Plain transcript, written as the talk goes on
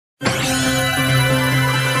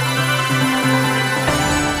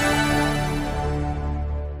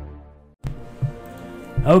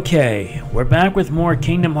Okay, we're back with more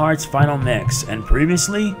Kingdom Hearts Final Mix, and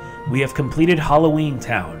previously, we have completed Halloween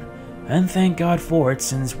Town. And thank God for it,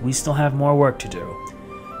 since we still have more work to do.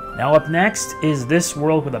 Now up next is this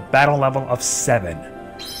world with a battle level of 7.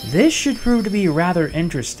 This should prove to be rather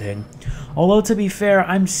interesting, although to be fair,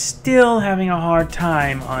 I'm still having a hard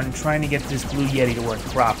time on trying to get this Blue Yeti to work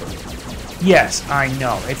properly. Yes, I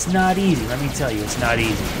know, it's not easy, let me tell you, it's not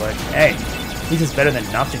easy, but hey, at least it's better than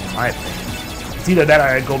nothing in my opinion. It's either that or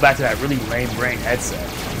I'd go back to that really lame brain headset.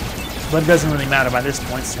 But it doesn't really matter by this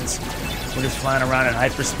point since we're just flying around at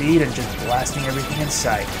hyperspeed and just blasting everything in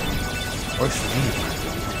sight. Works for me.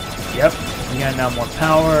 Yep, we got now more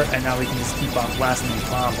power, and now we can just keep on blasting these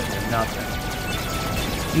bombs like they're nothing.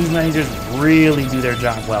 These lasers really do their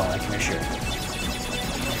job well, I can assure you.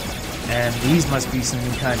 And these must be some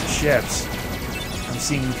new kinds of ships. I'm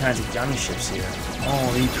seeing new kinds of dummy ships here.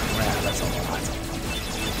 Holy crap, that's a lot.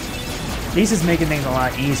 At least it's making things a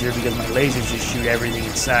lot easier because my lasers just shoot everything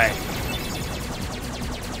in sight.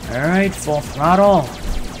 Alright, full throttle.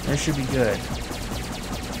 This should be good.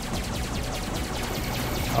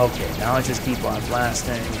 Okay, now let's just keep on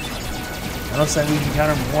blasting. It looks like we can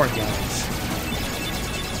counter more guns.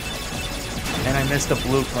 And I missed the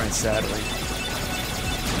blueprint, sadly.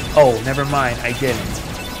 Oh, never mind, I didn't.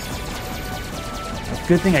 A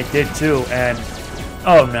good thing I did too, and...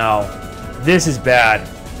 oh no. This is bad.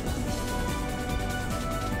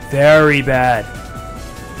 Very bad.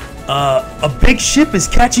 A big ship is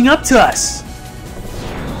catching up to us!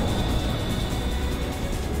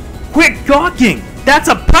 Quit gawking! That's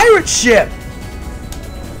a pirate ship!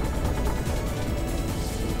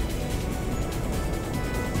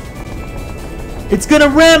 It's gonna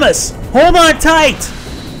ram us! Hold on tight!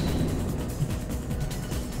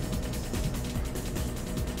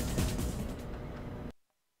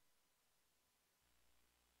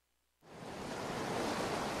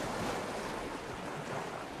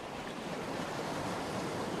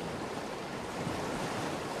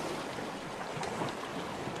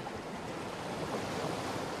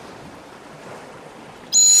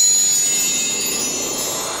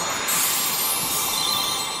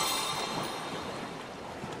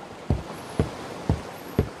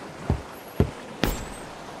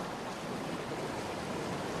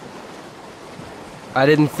 I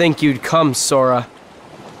didn't think you'd come, Sora.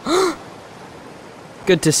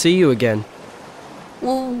 Good to see you again.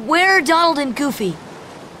 Well, where are Donald and Goofy?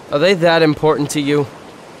 Are they that important to you?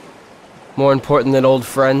 More important than old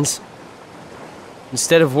friends?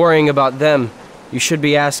 Instead of worrying about them, you should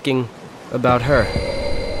be asking about her.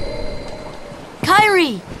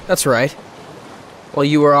 Kairi! That's right. While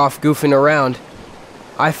you were off goofing around,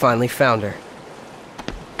 I finally found her.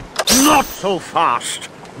 Not so fast!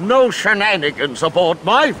 No shenanigans aboard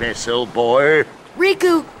my vessel, boy.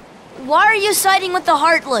 Riku, why are you siding with the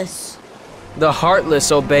Heartless? The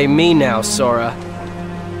Heartless obey me now, Sora.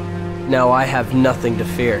 Now I have nothing to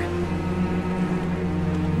fear.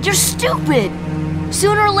 You're stupid!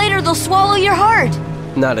 Sooner or later they'll swallow your heart!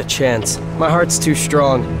 Not a chance. My heart's too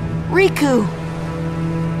strong. Riku!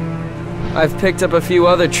 I've picked up a few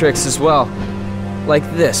other tricks as well. Like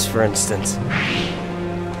this, for instance.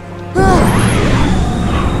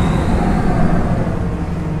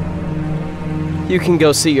 You can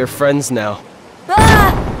go see your friends now.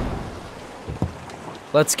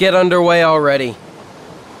 Let's get underway already.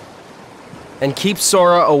 And keep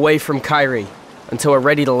Sora away from Kairi until we're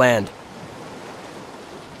ready to land.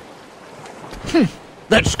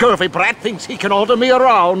 That scurvy brat thinks he can order me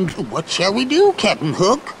around. What shall we do, Captain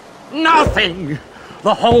Hook? Nothing!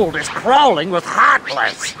 The hold is crawling with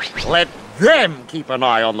Heartless. Let them keep an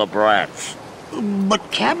eye on the brats.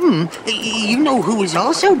 But, Captain, you know who is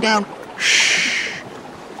also down... Shh!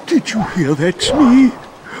 Did you hear that, Smee?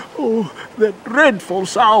 Oh, that dreadful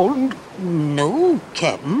sound. No,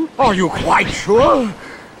 Captain. Are you quite sure?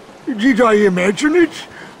 Did I imagine it?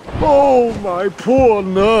 Oh, my poor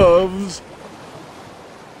nerves.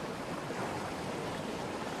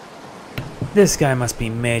 This guy must be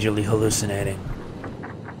majorly hallucinating.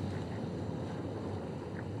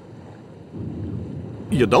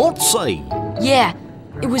 You don't say. Yeah,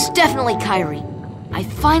 it was definitely Kairi. I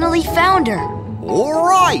finally found her. All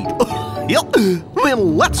right. Yep.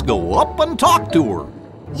 Then let's go up and talk to her.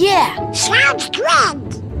 Yeah. Sounds good.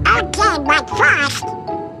 Okay, but first,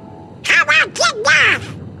 how about getting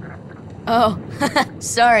off? Oh,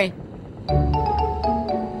 sorry.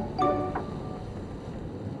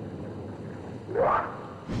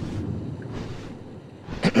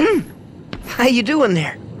 How you doing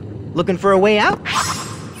there? Looking for a way out?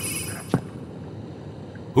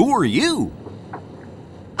 Who are you?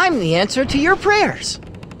 I'm the answer to your prayers.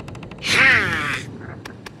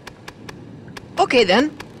 Okay then.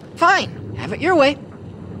 Fine. Have it your way.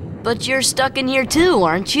 But you're stuck in here too,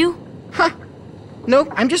 aren't you? Huh. Nope,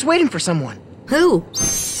 I'm just waiting for someone. Who?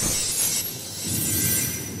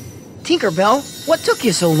 Tinkerbell, what took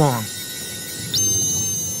you so long?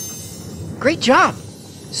 Great job.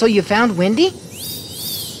 So you found Wendy?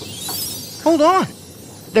 Hold on.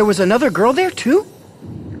 There was another girl there too?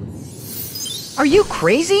 Are you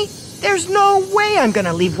crazy? There's no way I'm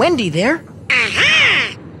gonna leave Wendy there.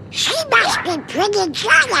 Aha! She must be pretty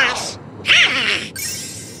jealous.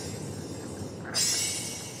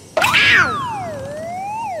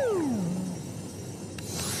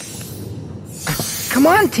 Come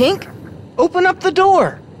on, Tink. Open up the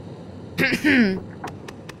door.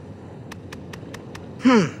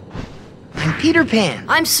 I'm Peter Pan.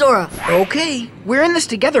 I'm Sora. Okay, we're in this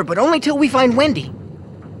together, but only till we find Wendy.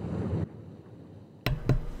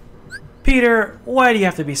 Peter, why do you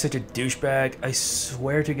have to be such a douchebag? I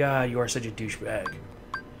swear to God, you are such a douchebag.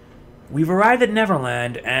 We've arrived at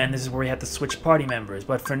Neverland, and this is where we have to switch party members,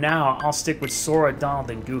 but for now, I'll stick with Sora,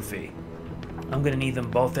 Donald, and Goofy. I'm gonna need them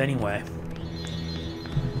both anyway.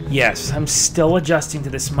 Yes, I'm still adjusting to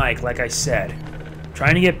this mic, like I said.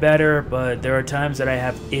 Trying to get better, but there are times that I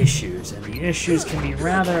have issues, and the issues can be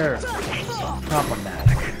rather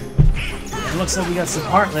problematic. And it looks like we got some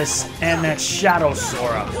Heartless and that Shadow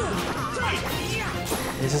Sora.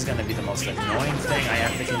 This is going to be the most annoying thing I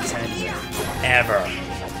have to contend with, ever.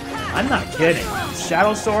 I'm not kidding.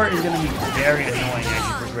 Shadow Sora is going to be very annoying as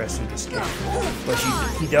you progress through this game, but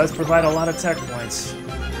he does provide a lot of tech points.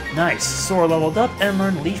 Nice, Sora leveled up and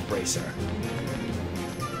learned Leaf Bracer.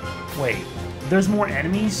 Wait, there's more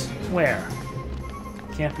enemies? Where?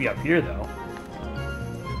 Can't be up here, though.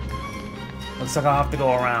 Looks like I'll have to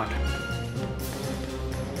go around.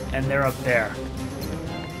 And they're up there.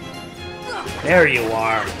 There you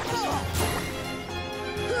are.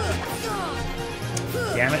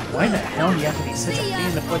 Damn it, why the hell do you have to be such a pain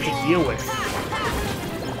in the butt to deal with?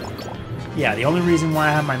 Yeah, the only reason why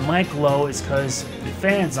I have my mic low is because the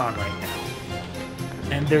fan's on right now.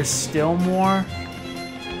 And there's still more?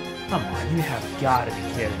 Come on, you have got to be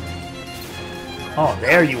kidding me. Oh,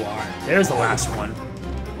 there you are. There's the last one.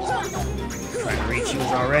 Trying to reach you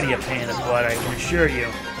is already a pain in the butt, I can assure you.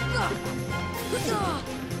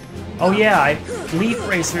 Oh yeah, Leaf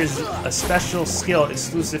Bracer is a special skill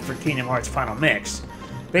exclusive for Kingdom Hearts Final Mix.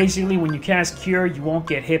 Basically, when you cast Cure, you won't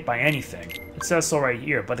get hit by anything. It says so right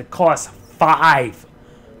here, but it costs 5.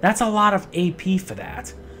 That's a lot of AP for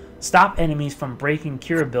that. Stop enemies from breaking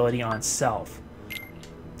Cure ability on self.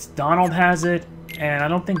 Donald has it, and I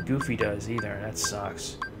don't think Goofy does either. That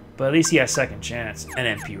sucks. But at least he has second chance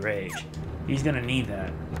and MP Rage. He's gonna need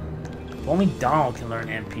that. If only Donald can learn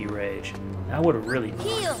MP Rage. That would really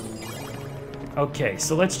be. Okay,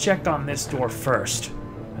 so let's check on this door first.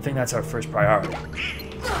 I think that's our first priority.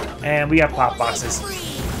 And we got pop boxes.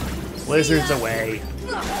 Blizzards away.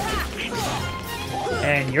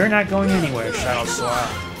 And you're not going anywhere, Shadow Sora.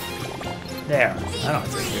 There. I don't have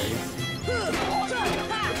to take care of you.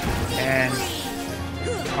 And...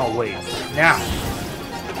 oh, wait. Now.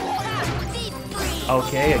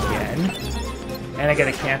 Okay, again. And I get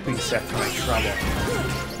a camping set for my trouble.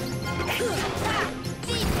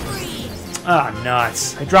 Ah,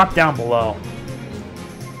 nuts. I dropped down below.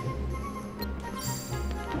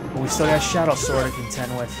 But we still got Shadow Sora to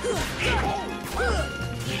contend with.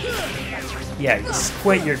 Yeah, just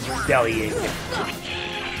quit your belly aching.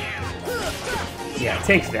 Yeah,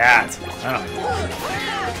 take that. I don't know.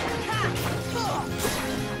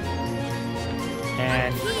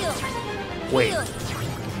 And... wait.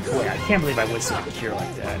 Wait, I can't believe I wasted a cure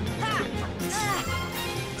like that.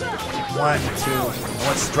 1, 2,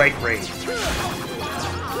 let's strike rate.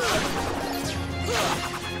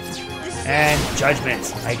 And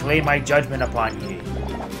judgment. I lay my judgment upon ye.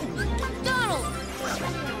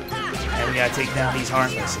 And we gotta take down these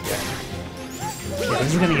Heartless again. Yeah,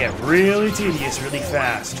 this is gonna get really tedious really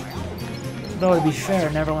fast. Though to be fair,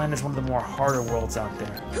 Neverland is one of the more harder worlds out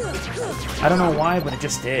there. I don't know why, but it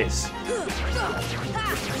just is.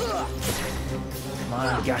 Come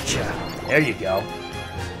on, gotcha. There you go.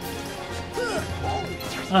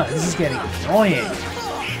 Oh, this is getting annoying.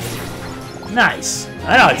 Nice.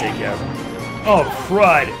 I know how to take care of him. Oh,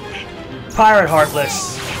 crud. Pirate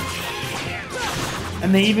Heartless.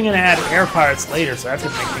 And they're even gonna add air pirates later, so I have to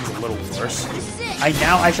make things a little worse.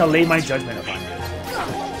 I shall lay my judgment upon you.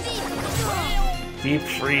 Deep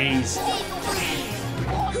freeze.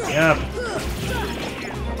 Yep.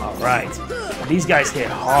 Alright. These guys hit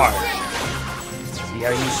hard. So you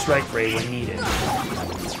gotta use strike ray when needed.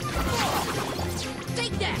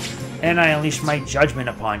 And I unleash my judgment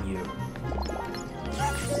upon you.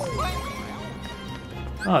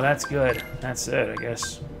 Oh, that's good. That's it, I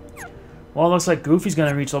guess. Well, it looks like Goofy's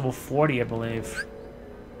gonna reach level 40, I believe.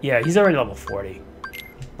 Yeah, he's already level 40.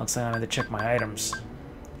 Looks like I'm gonna check my items.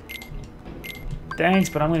 Thanks,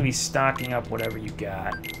 but I'm gonna be stocking up whatever you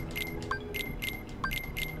got.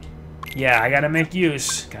 Yeah, I gotta make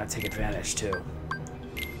use. Gotta take advantage, too.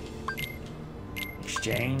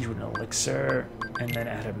 Exchange with an elixir, and then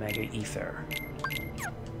add a mega ether.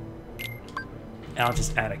 I'll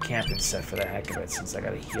just add a camping set for the heck of it, since I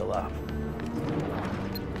gotta heal up.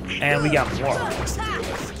 And we got more things to deal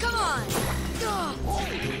with.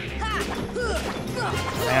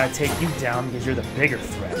 I gotta take you down because you're the bigger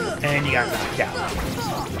threat, and you got knocked out.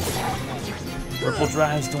 Ripple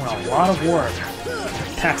Drive's doing a lot of work.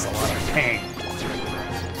 Packs a lot of pain.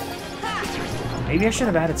 Maybe I should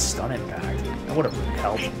have added stun impact. That would have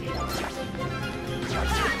helped.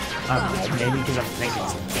 I don't know, maybe because I'm thinking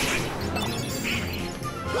so much.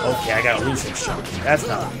 Okay, I gotta lose this shot. That's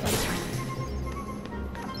not enough.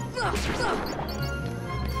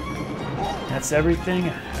 That's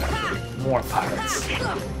everything. More pirates.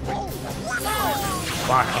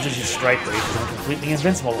 Fine, I'll just use Strike Blade because I'm completely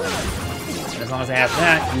invincible with it. And as long as I have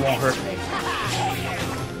that, you won't hurt me.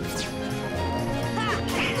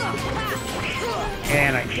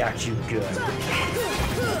 And I got you good.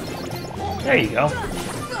 There you go.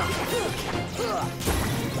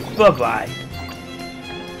 Bye-bye.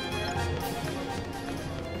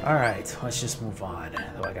 Alright, let's just move on.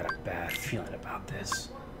 Though I got a bad feeling about this.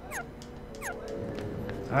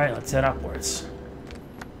 Alright, let's head upwards.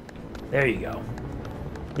 There you go.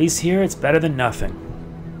 At least here, it's better than nothing.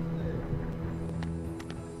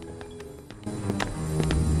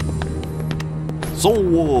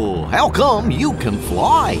 So, how come you can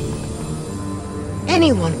fly?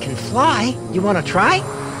 Anyone can fly. You want to try?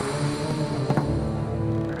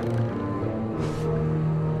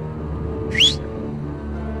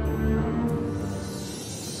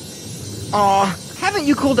 Aw, haven't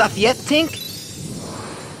you cooled off yet, Tink?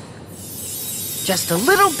 Just a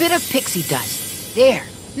little bit of pixie dust. There,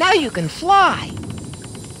 now you can fly.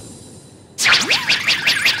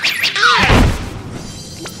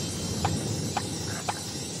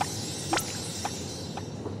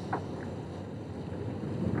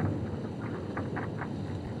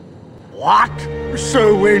 What?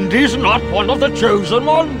 So Wendy's not one of the chosen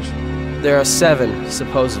ones? There are 7,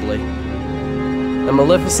 supposedly. And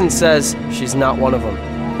Maleficent says she's not one of them.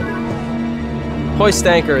 Hoist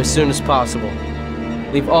anchor as soon as possible.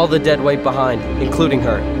 Leave all the dead weight behind, including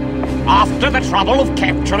her. After the trouble of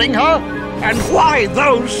capturing her? And why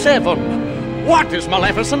those 7? What is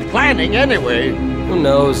Maleficent planning anyway? Who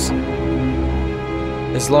knows?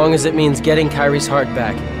 As long as it means getting Kairi's heart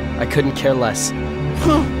back, I couldn't care less.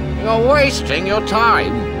 You're wasting your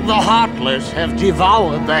time. The Heartless have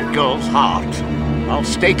devoured that girl's heart. I'll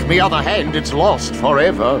stake me other hand it's lost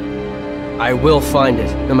forever. I will find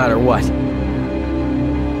it, no matter what.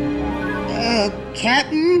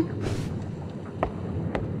 Captain?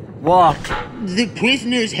 What? The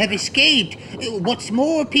prisoners have escaped. What's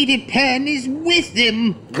more, Peter Pan is with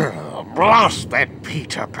them. Blast that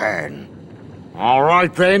Peter Pan. All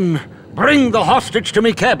right then. Bring the hostage to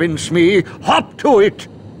me cabin, Smee. Hop to it.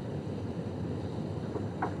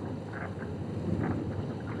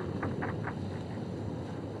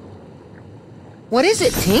 What is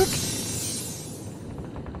it, Tink?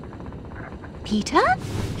 Peter?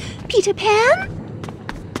 Peter Pan?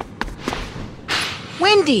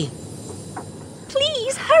 Wendy!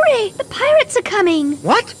 Please, hurry! The pirates are coming!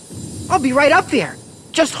 What? I'll be right up there.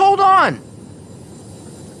 Just hold on.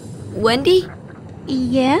 Wendy?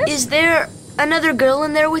 Yes? Is there another girl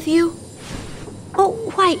in there with you? Oh,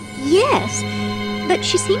 why, yes. But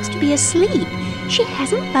she seems to be asleep. She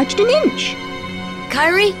hasn't budged an inch.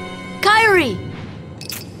 Kairi? Kairi!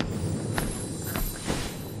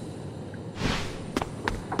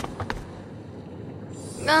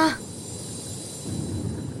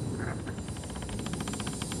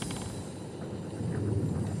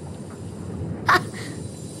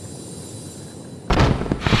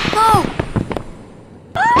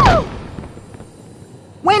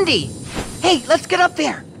 Wendy! Hey, let's get up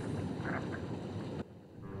there.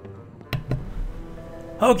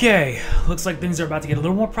 Okay, looks like things are about to get a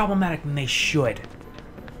little more problematic than they should.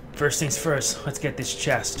 First things first, let's get this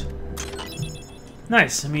chest.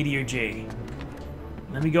 Nice, a Meteor G.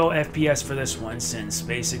 Let me go FPS for this one, since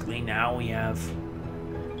basically now we have...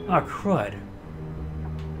 Oh, crud.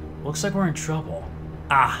 Looks like we're in trouble.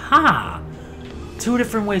 Aha! 2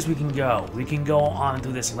 different ways we can go. We can go on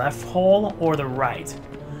through this left hole or the right.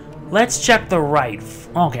 Let's check the right.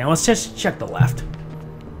 Okay, let's just check the left.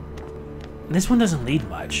 This one doesn't lead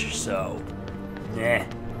much, so... Nah.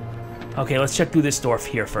 Okay, let's check through this door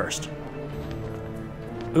here first.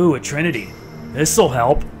 Ooh, a Trinity. This'll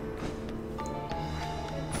help.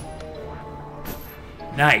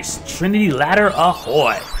 Nice. Trinity ladder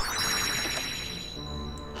ahoy.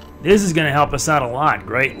 This is gonna help us out a lot,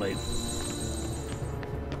 greatly.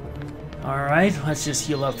 Alright, let's just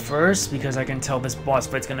heal up first, because I can tell this boss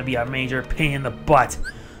fight's gonna be a major pain in the butt.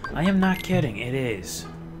 I am not kidding, it is.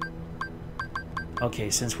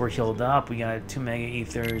 Okay, since we're healed up, we got 2 Mega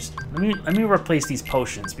Ethers. Let me replace these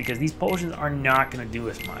potions, because these potions are not gonna do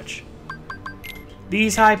as much.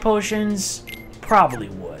 These high potions probably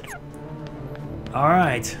would.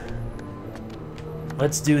 Alright.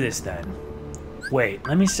 Let's do this then. Wait,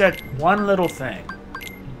 let me set one little thing.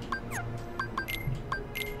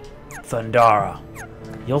 Thundara.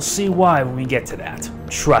 You'll see why when we get to that.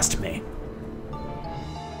 Trust me.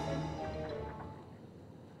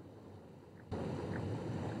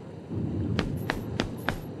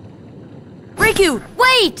 Riku,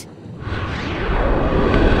 wait!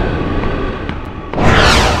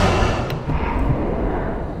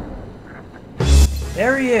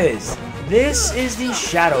 There he is. This is the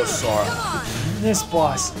Shadow Sora. This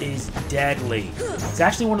boss is deadly. It's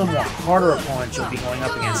actually one of the more harder opponents you'll be going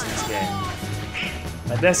up against in this game.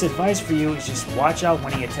 My best advice for you is just watch out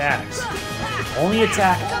when he attacks. Only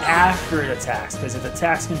attack after it attacks, because his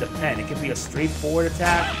attacks can depend. It can be a straightforward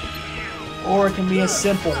attack, or it can be a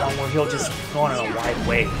simple one where he'll just go on a wide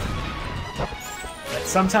wave. But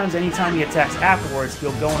sometimes anytime he attacks afterwards,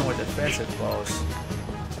 he'll go in with defensive blows.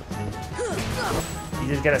 You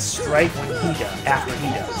just gotta strike when he does, after he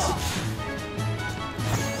does.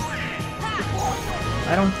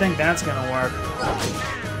 I don't think that's gonna work.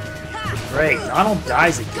 Great, Donald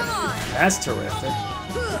dies again. That's terrific.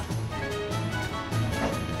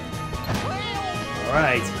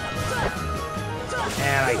 Alright.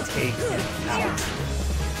 And I take him out.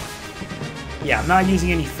 Yeah, I'm not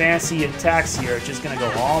using any fancy attacks here. It's just gonna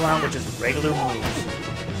go all out with just regular moves.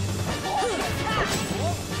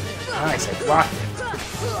 Nice, I blocked it.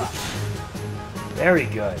 Very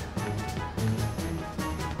good.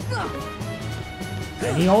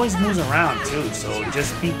 And he always moves around too, so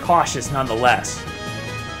just be cautious nonetheless.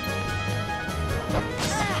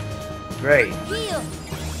 Great.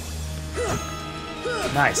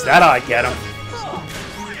 Nice, that ought to get him.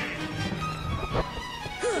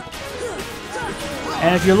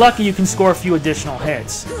 And if you're lucky, you can score a few additional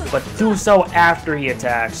hits, but do so after he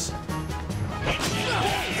attacks.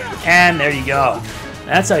 And there you go.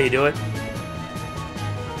 That's how you do it.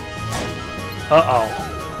 Uh-oh.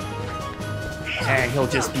 And he'll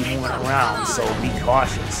just be moving around, so be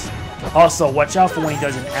cautious. Also, watch out for when he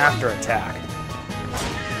does an after attack.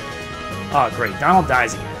 Oh, great. Donald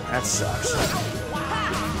dies again. That sucks.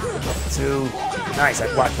 2. Nice, I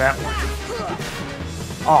blocked that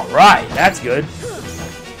one. Alright, that's good.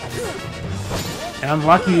 And I'm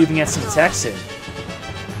lucky to even get some text in.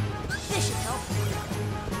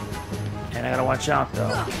 And I gotta watch out,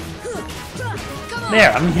 though.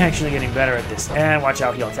 There, I'm actually getting better at this. And watch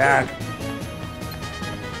out, he'll attack.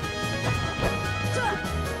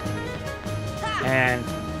 And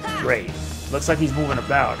great. Looks like he's moving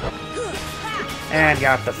about. And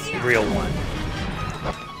got the real one.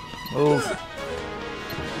 Move.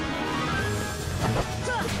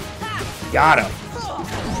 Got him.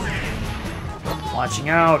 Watching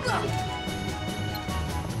out.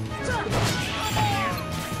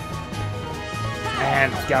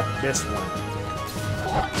 And got this one.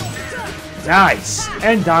 Nice.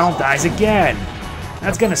 And Donald dies again.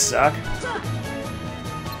 That's gonna suck.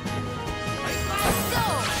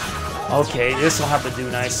 Okay, this will have to do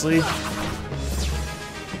nicely.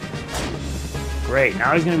 Great,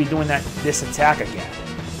 now he's going to be doing this attack again.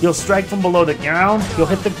 He'll strike from below the ground, he'll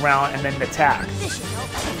hit the ground, and then attack.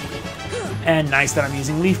 And nice that I'm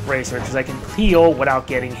using Leaf Bracer, because I can heal without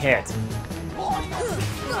getting hit.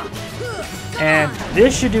 And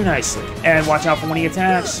this should do nicely. And watch out for when he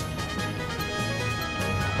attacks.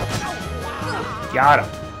 Got him.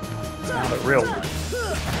 Now the real one.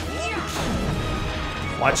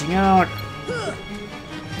 Watching out.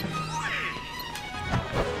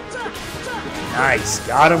 Nice.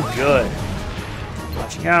 Got him good.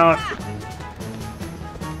 Watching out.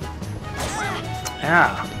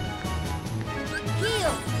 Ah.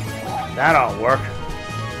 That'll work.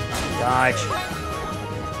 Dodge.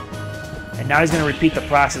 And now he's going to repeat the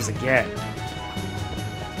process again.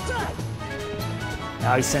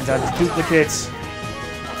 Now he sends out his duplicates.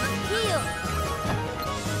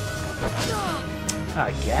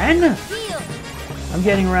 Again? I'm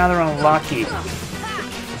getting rather unlucky.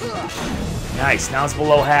 Nice, now it's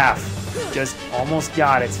below half. Just almost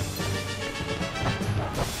got it.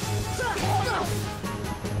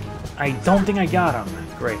 I don't think I got him.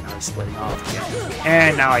 Great, now he's splitting off again.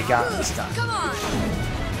 And now I got him this time.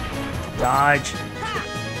 Dodge.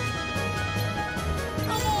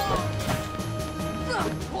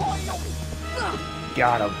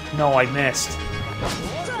 Got him. No, I missed.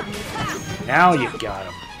 Now you got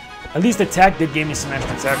him. At least attack did give me some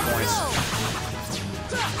extra attack points.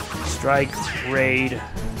 Strike, raid.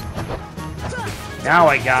 Now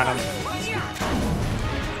I got him.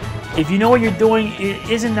 If you know what you're doing, it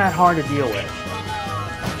isn't that hard to deal with.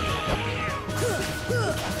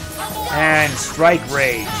 And strike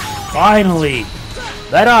raid. Finally!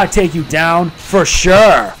 That ought to take you down for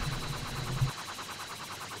sure!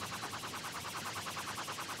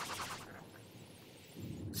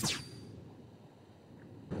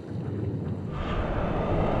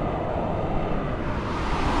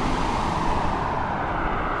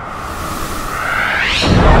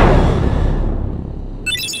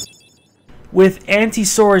 With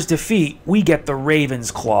Sora's defeat, we get the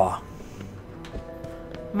Raven's Claw.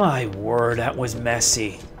 My word, that was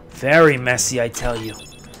messy. Very messy, I tell you.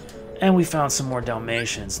 And we found some more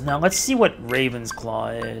Dalmatians. Now, let's see what Raven's Claw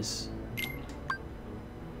is.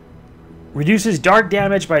 Reduces dark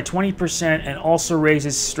damage by 20% and also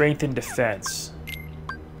raises strength and defense.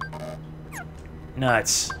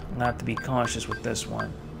 Nuts. I'm gonna have to be cautious with this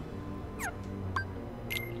one.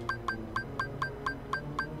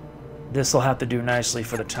 This'll have to do nicely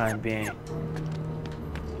for the time being.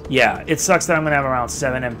 Yeah, it sucks that I'm gonna have around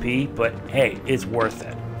 7 MP, but hey, it's worth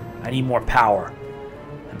it. I need more power.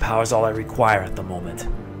 And power's all I require at the moment.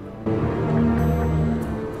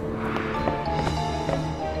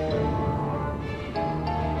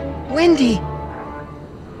 Wendy!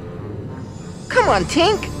 Come on,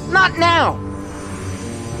 Tink! Not now!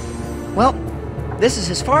 Well, this is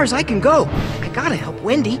as far as I can go. I gotta help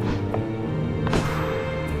Wendy.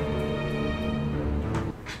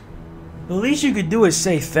 The least you could do is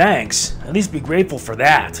say thanks. At least be grateful for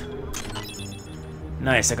that.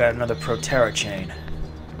 Nice, I got another Proterra chain.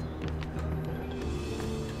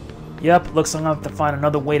 Yep, looks like I'll have to find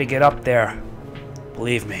another way to get up there.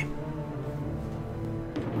 Believe me.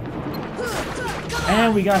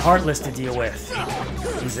 And we got Heartless to deal with.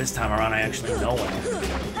 At least this time around I actually know it.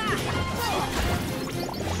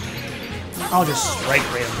 I'll just strike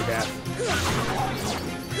rate him to death.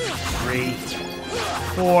 3,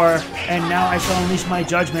 4, and now I shall unleash my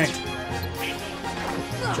judgment.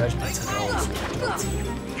 Judgment to those who are guilty.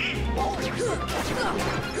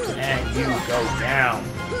 And you go down.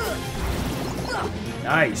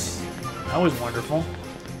 Nice. That was wonderful.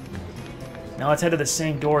 Now let's head to the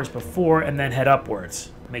same door as before and then head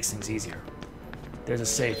upwards. Makes things easier. There's a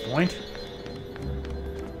save point.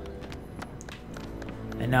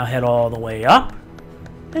 And now head all the way up.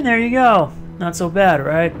 And there you go. Not so bad,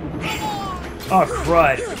 right? Oh,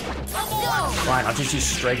 crud. Fine, I'll just use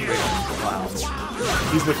strike rate on the clouds.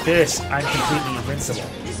 Because with this, I'm completely invincible.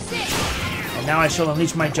 And now I shall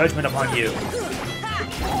unleash my judgment upon you.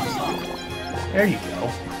 There you go.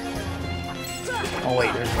 Oh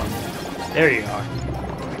wait, there's one more. There you are.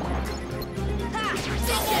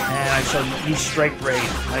 And I shall use strike raid.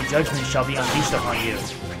 My judgment shall be unleashed upon you.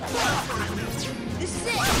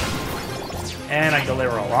 And I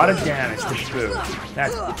deliver a lot of damage to Boo.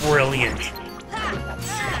 That's brilliant.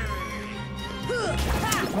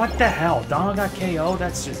 What the hell? Donald got KO?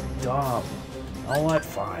 That's just dumb. Oh, what?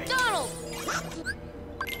 Fine.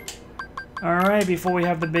 Alright, before we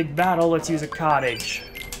have the big battle, let's use a cottage.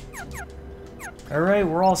 Alright,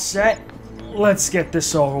 we're all set. Let's get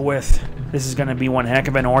this over with. This is gonna be one heck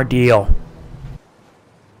of an ordeal.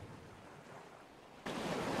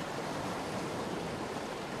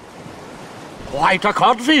 Quite a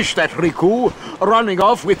codfish, that Riku, running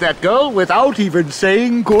off with that girl without even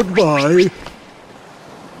saying goodbye.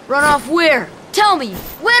 Run off where? Tell me,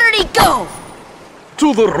 where did he go?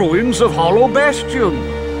 To the ruins of Hollow Bastion,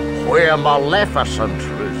 where Maleficent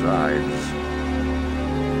resides.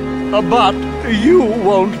 But you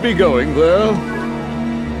won't be going there.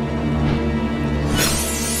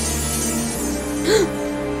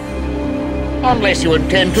 Unless you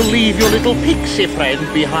intend to leave your little pixie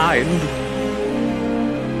friend behind.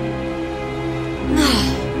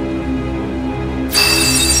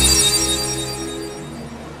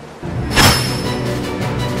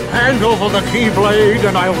 Hand over the Keyblade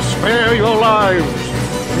and I'll spare your lives.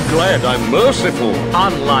 Glad I'm merciful,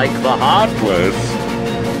 unlike the Heartless.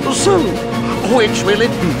 So, which will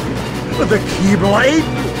it be? The Keyblade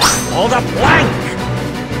or the plank?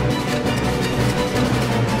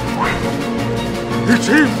 It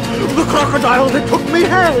is the crocodile that took me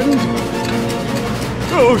hand.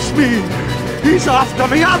 Oh, Smee, he's after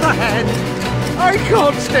me other hand. I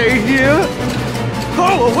can't stay here!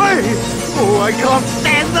 Go away! Oh, I can't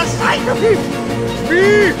stand the sight of him!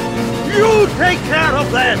 Me! You take care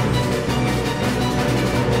of that!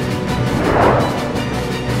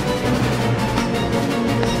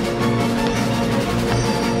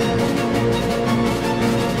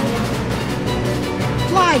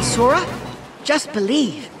 Fly, Sora. Just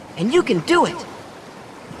believe, and you can do it.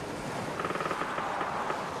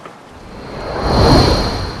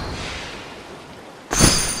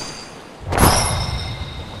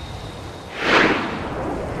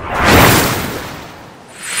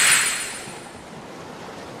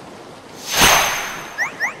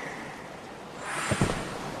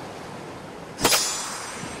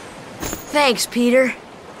 Thanks, Peter.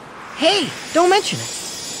 Hey, don't mention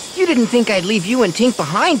it. You didn't think I'd leave you and Tink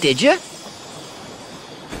behind, did you?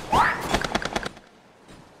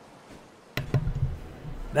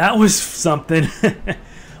 That was something.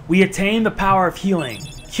 We attained the power of healing.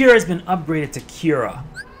 Cure has been upgraded to Cura.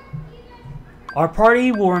 Our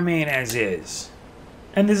party will remain as is.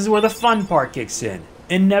 And this is where the fun part kicks in.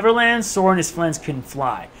 In Neverland, Sora and his friends can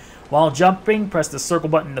fly. While jumping, press the circle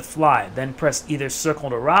button to fly. Then press either circle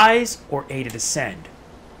to rise or A to descend.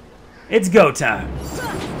 It's go time.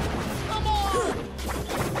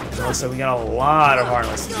 So we got a lot of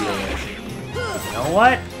harness to deal with. You know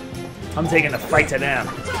what? I'm taking the fight to them.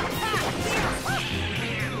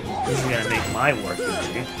 This is gonna make my work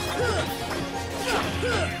easy.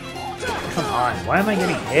 Come on, why am I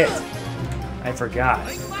getting hit? I forgot.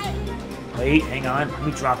 Wait, hang on, let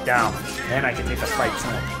me drop down. Then I can take the fight to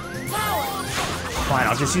him. Fine,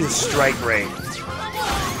 I'll just use a strike raid.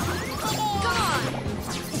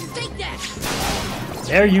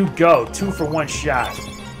 There you go, 2 for 1 shot.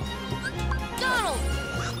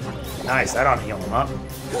 Nice, that ought to heal him up.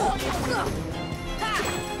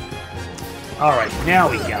 Alright, now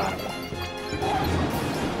we got him.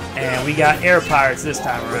 And we got air pirates this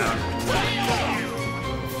time around.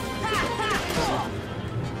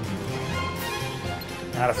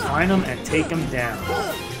 Now to find them and take them down.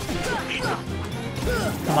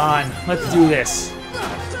 Come on, let's do this.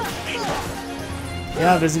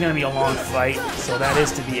 Yeah, this is going to be a long fight, so that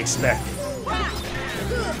is to be expected.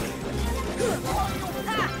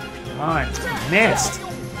 Come on, missed.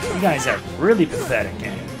 You guys are really pathetic,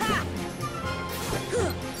 gang.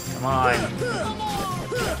 Come on.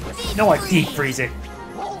 No, I deep freeze it.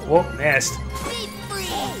 Whoop, missed.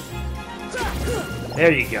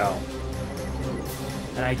 There you go.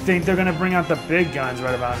 And I think they're gonna bring out the big guns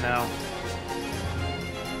right about now.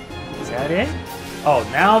 Is that it? Oh,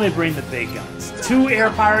 now they bring the big guns. 2 air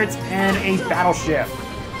pirates and a battleship.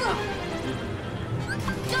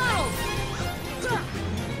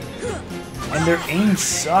 And their aim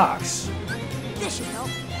sucks.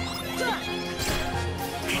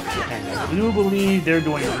 And I do believe they're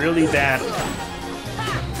doing really bad.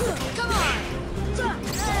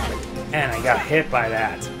 And I got hit by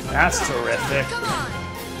that. That's terrific.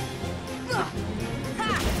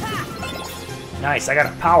 Nice, I got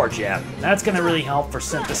a power jab. That's gonna really help for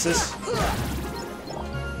synthesis.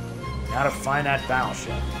 Now to find that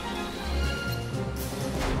battleship.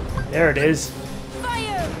 There it is.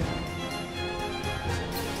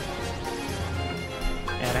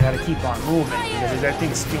 And I gotta keep on moving because that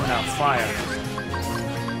thing's spewing out fire.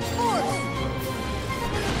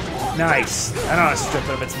 Nice. I don't know how to strip it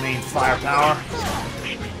of its main firepower.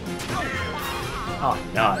 Oh,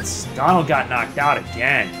 nuts. Donald got knocked out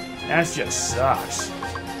again. That just sucks.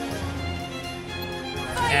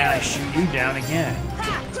 And I shoot you down again.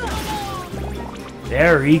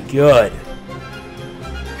 Very good.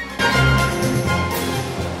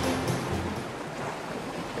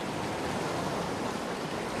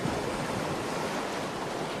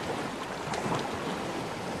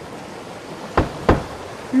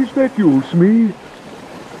 Is that you, Smee?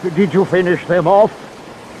 Did you finish them off?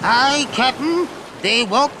 Aye, Captain. They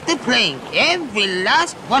walked the plank, every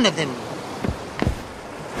last one of them.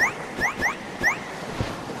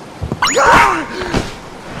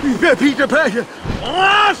 Peter Pan!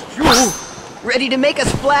 Lost you! Ready to make a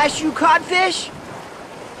splash, you codfish?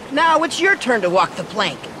 Now it's your turn to walk the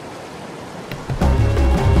plank.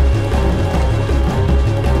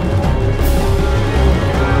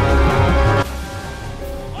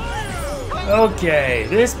 Okay,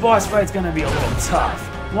 this boss fight's gonna be a little tough.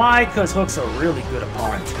 Why? Because Hook's a really good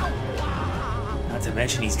opponent. Not to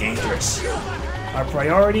mention he's dangerous. Our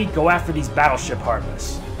priority, go after these battleship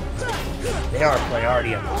harvests. They are a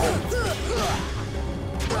priority at the moment.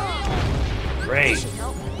 Great.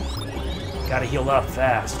 Gotta heal up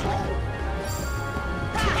fast.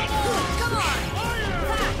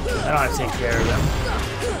 I don't have to take care of them.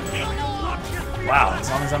 Wow, as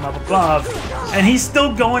long as I'm up above. And he's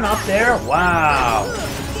still going up there? Wow.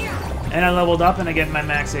 And I leveled up and I get my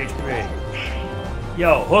max HP.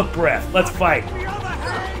 Yo, hook breath. Let's fight.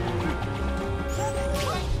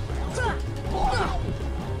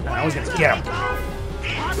 I was gonna get him.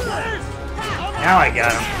 Now I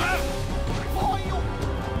got him.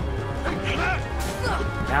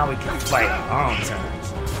 Now we can fight on our own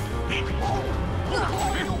terms.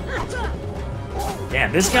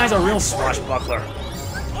 Damn, this guy's a real swashbuckler.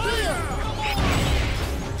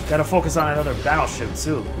 Gotta focus on another battleship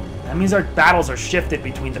too. That means our battles are shifted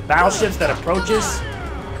between the battleships that approach us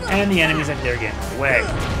and the enemies that they're getting away.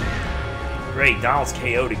 Great, Donald's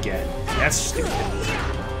KO'd again. That's stupid.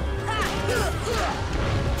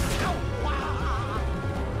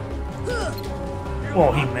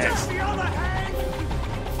 Whoa, he missed.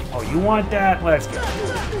 Oh, you want that? Let's go.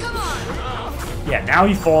 Yeah, now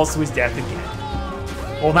he falls to his death again.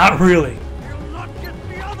 Well, not really.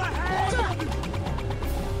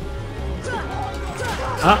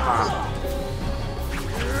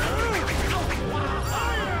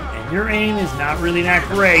 And your aim is not really that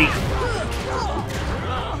great.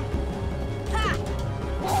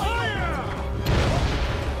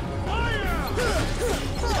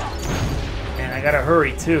 And I gotta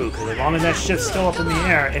hurry too, because as long as that ship's still up in the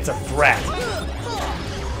air, it's a threat.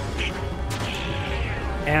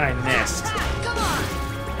 And I missed.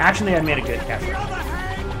 Actually, I made a good effort.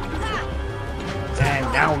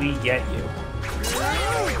 And now we get you.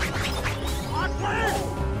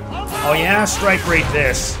 Oh yeah, strike rate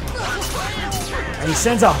this. And he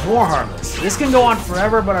sends out more harmless. This can go on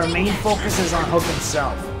forever, but our main focus is on Hook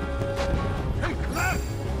himself.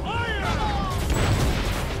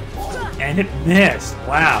 And it missed.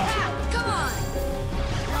 Wow.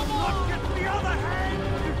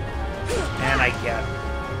 And I get him.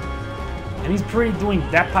 And he's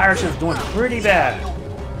that pirate ship's doing pretty bad.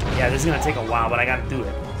 Yeah, this is gonna take a while, but I gotta do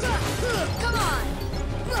it.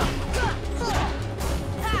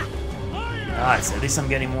 Nice, at least I'm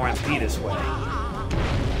getting more MP this way.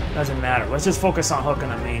 Doesn't matter. Let's just focus on Hook in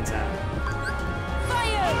the meantime.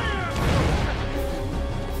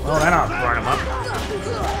 Well, that ought to burn him up.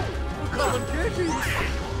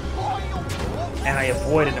 And I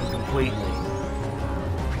avoided him completely.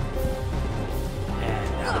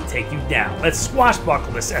 And now I'll take you down. Let's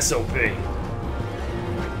swashbuckle this SOB.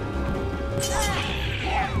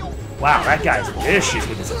 Wow, that guy's vicious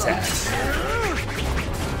with his attacks.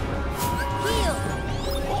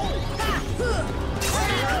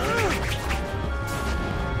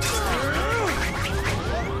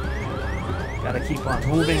 Gotta keep on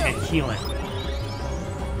moving and healing.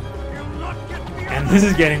 And this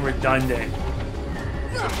is getting redundant.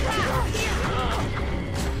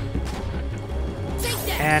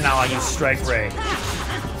 And now I'll use Strike Ray.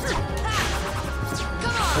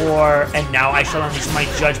 And now I shall unleash my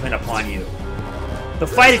judgment upon you. The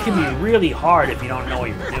fight, it can be really hard if you don't know what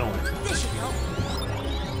you're doing.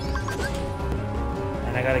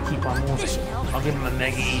 And I gotta keep on moving. I'll give him a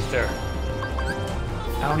Mega Ether.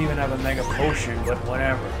 I don't even have a Mega Potion, but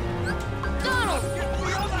whatever.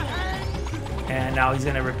 And now he's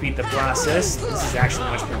gonna repeat the process. This is actually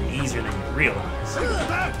much more easier than you realize.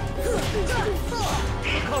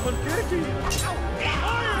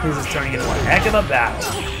 This is turning into a heck of a battle.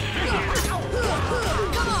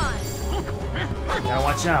 Gotta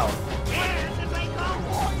watch out.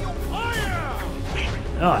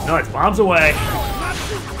 Oh, no, it's bombs away.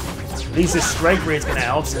 At least his strike rate's gonna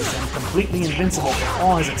help since I'm completely invincible from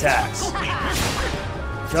all his attacks.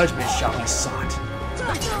 Judgment shall be sought.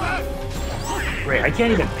 Great, I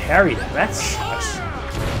can't even parry that. That sucks.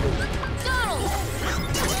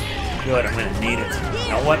 Good, I'm gonna need it.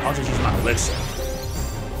 You know what? I'll just use my elixir.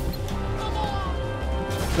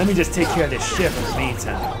 Let me just take care of this ship in the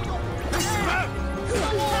meantime.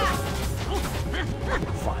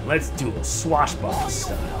 Fine, let's do a swashbuckle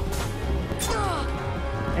style.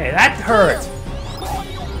 Hey, that hurt!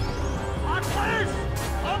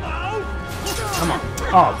 Come on.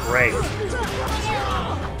 Oh, great.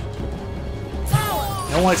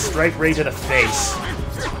 You know what? Strike Ray to the face.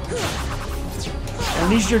 At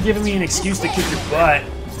least you're giving me an excuse to kick your butt.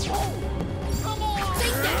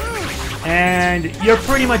 And you're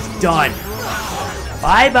pretty much done.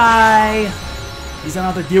 Bye-bye. He's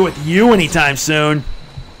not have to deal with you anytime soon.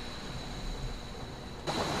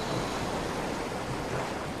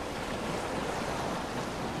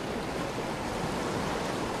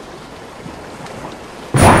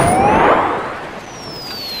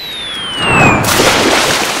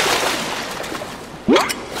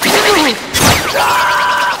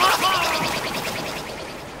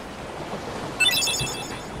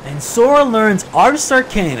 Sora learns Ars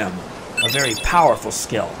Arcanum, a very powerful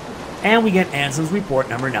skill. And we get Ansem's report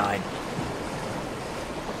number 9.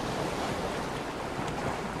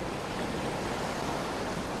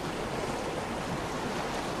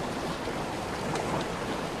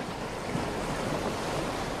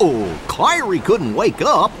 Oh, Kairi couldn't wake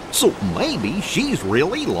up, so maybe she's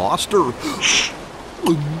really lost her...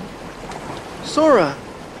 Sora,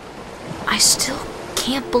 I still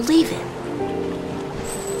can't believe it.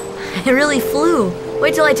 I really flew.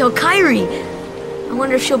 Wait till I tell Kairi. I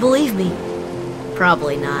wonder if she'll believe me.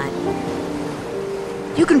 Probably not.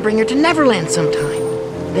 you can bring her to Neverland sometime.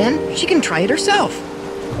 Then she can try it herself.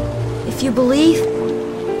 If you believe,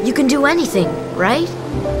 you can do anything, right?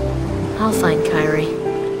 I'll find Kairi.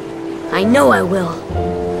 I know I will.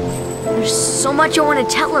 There's so much I want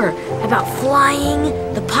to tell her about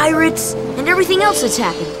flying, the pirates, and everything else that's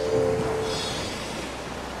happened.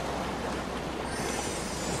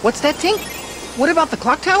 What's that, Tink? What about the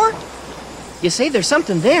clock tower? You say there's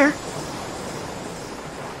something there.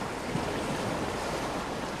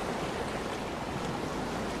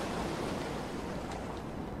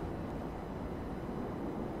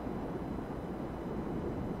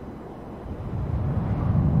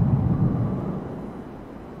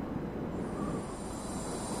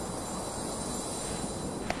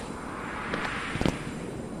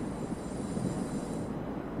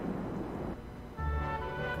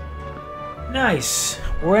 Nice.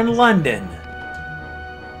 We're in London.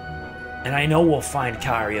 And I know we'll find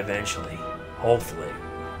Kairi eventually. Hopefully.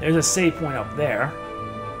 There's a save point up there,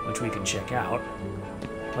 which we can check out.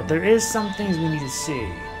 But there is some things we need to see.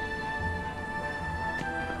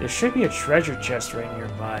 There should be a treasure chest right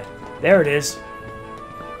nearby. There it is.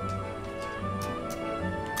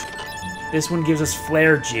 This one gives us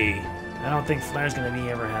Flare G. I don't think Flare's gonna be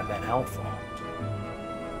ever have that helpful.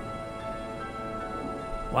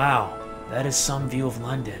 Wow. That is some view of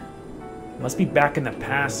London. Must be back in the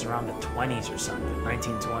past, around the 20s or something,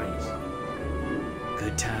 1920s.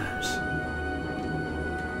 Good times.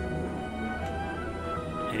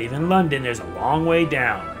 And even London, there's a long way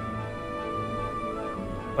down.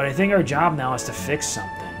 But I think our job now is to fix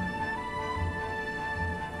something.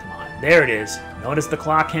 Come on, there it is. Notice the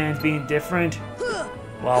clock hands being different?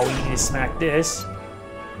 Well, we need to smack this,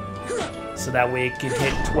 so that way it can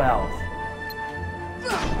hit 12.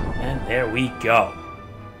 And there we go.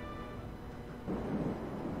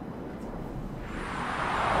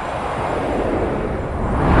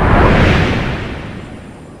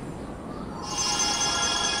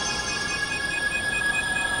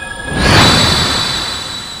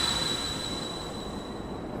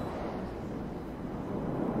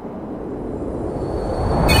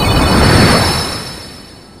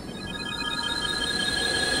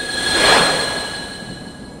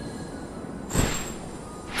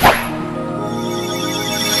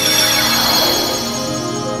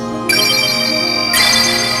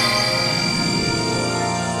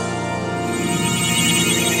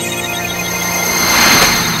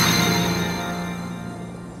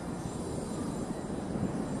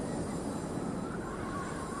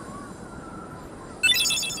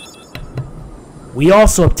 We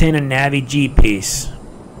also obtain a Navi G piece.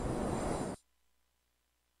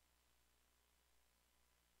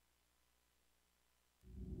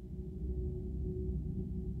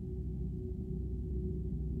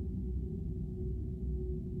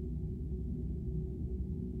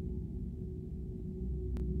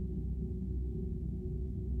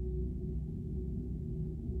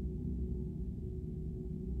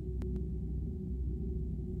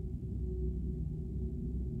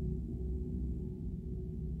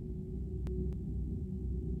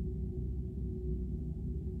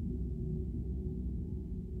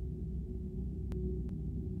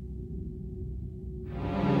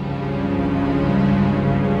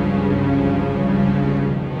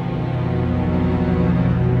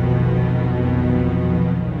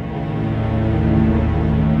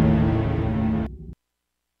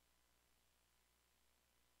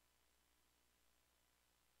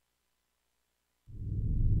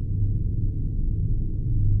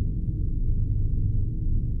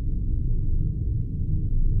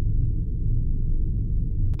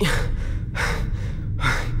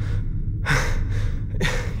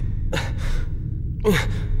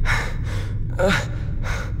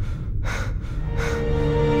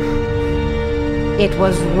 It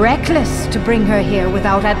was reckless to bring her here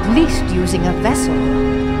without at least using a vessel.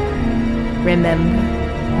 Remember,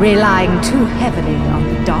 relying too heavily on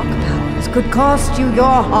the dark powers could cost you your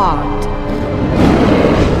heart.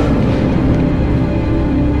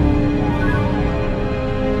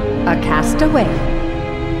 A castaway.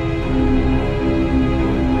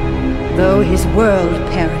 Though his world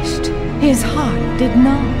perished, his heart did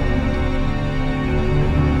not.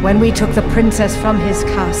 When we took the princess from his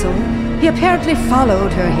castle, he apparently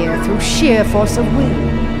followed her here through sheer force of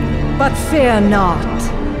will. But fear not.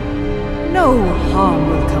 No harm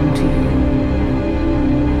will come to you.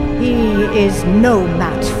 He is no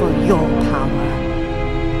match for your power.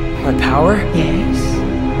 My power?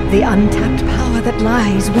 Yes, the untapped power that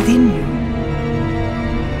lies within you.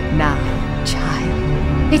 Now, child,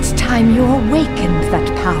 it's time you awakened that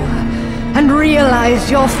power and realized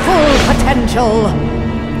your full potential.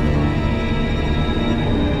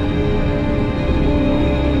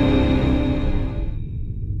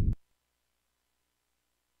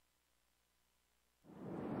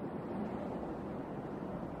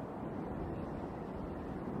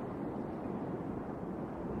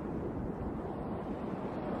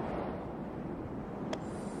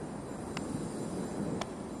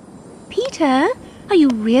 Peter, are you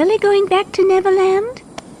really going back to Neverland?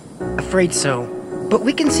 Afraid so. But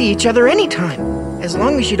we can see each other anytime. As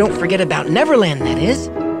long as you don't forget about Neverland, that is.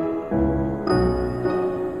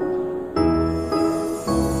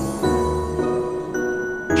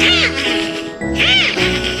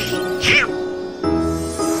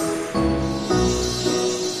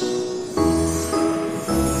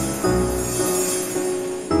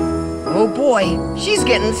 Oh boy, she's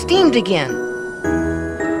getting steamed again.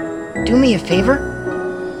 Do me a favor?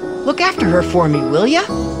 Look after her for me, will ya?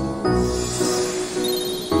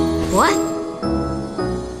 What?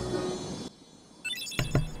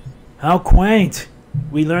 How quaint!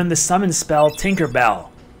 We learned the summon spell Tinkerbell.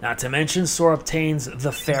 Not to mention Sora obtains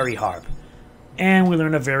the Fairy Harp. And we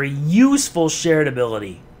learn a very useful shared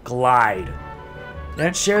ability, Glide.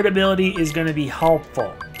 That shared ability is going to be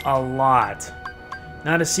helpful. A lot.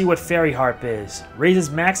 Now to see what Fairy Harp is. Raises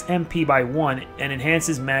max MP by 1 and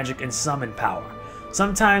enhances magic and summon power.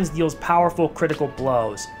 Sometimes deals powerful critical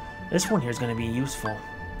blows. This one here is going to be useful.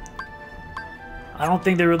 I don't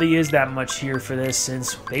think there really is that much here for this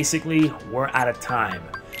since basically we're out of time.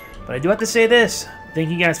 But I do have to say this. Thank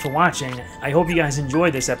you guys for watching. I hope you guys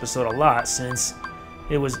enjoyed this episode a lot since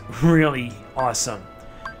it was really awesome.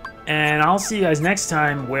 And I'll see you guys next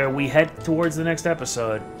time where we head towards the next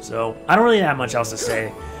episode. So, I don't really have much else to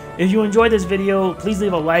say. If you enjoyed this video, please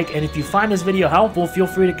leave a like. And if you find this video helpful, feel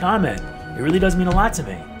free to comment. It really does mean a lot to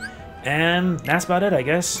me. And that's about it, I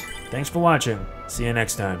guess. Thanks for watching. See you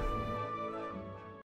next time.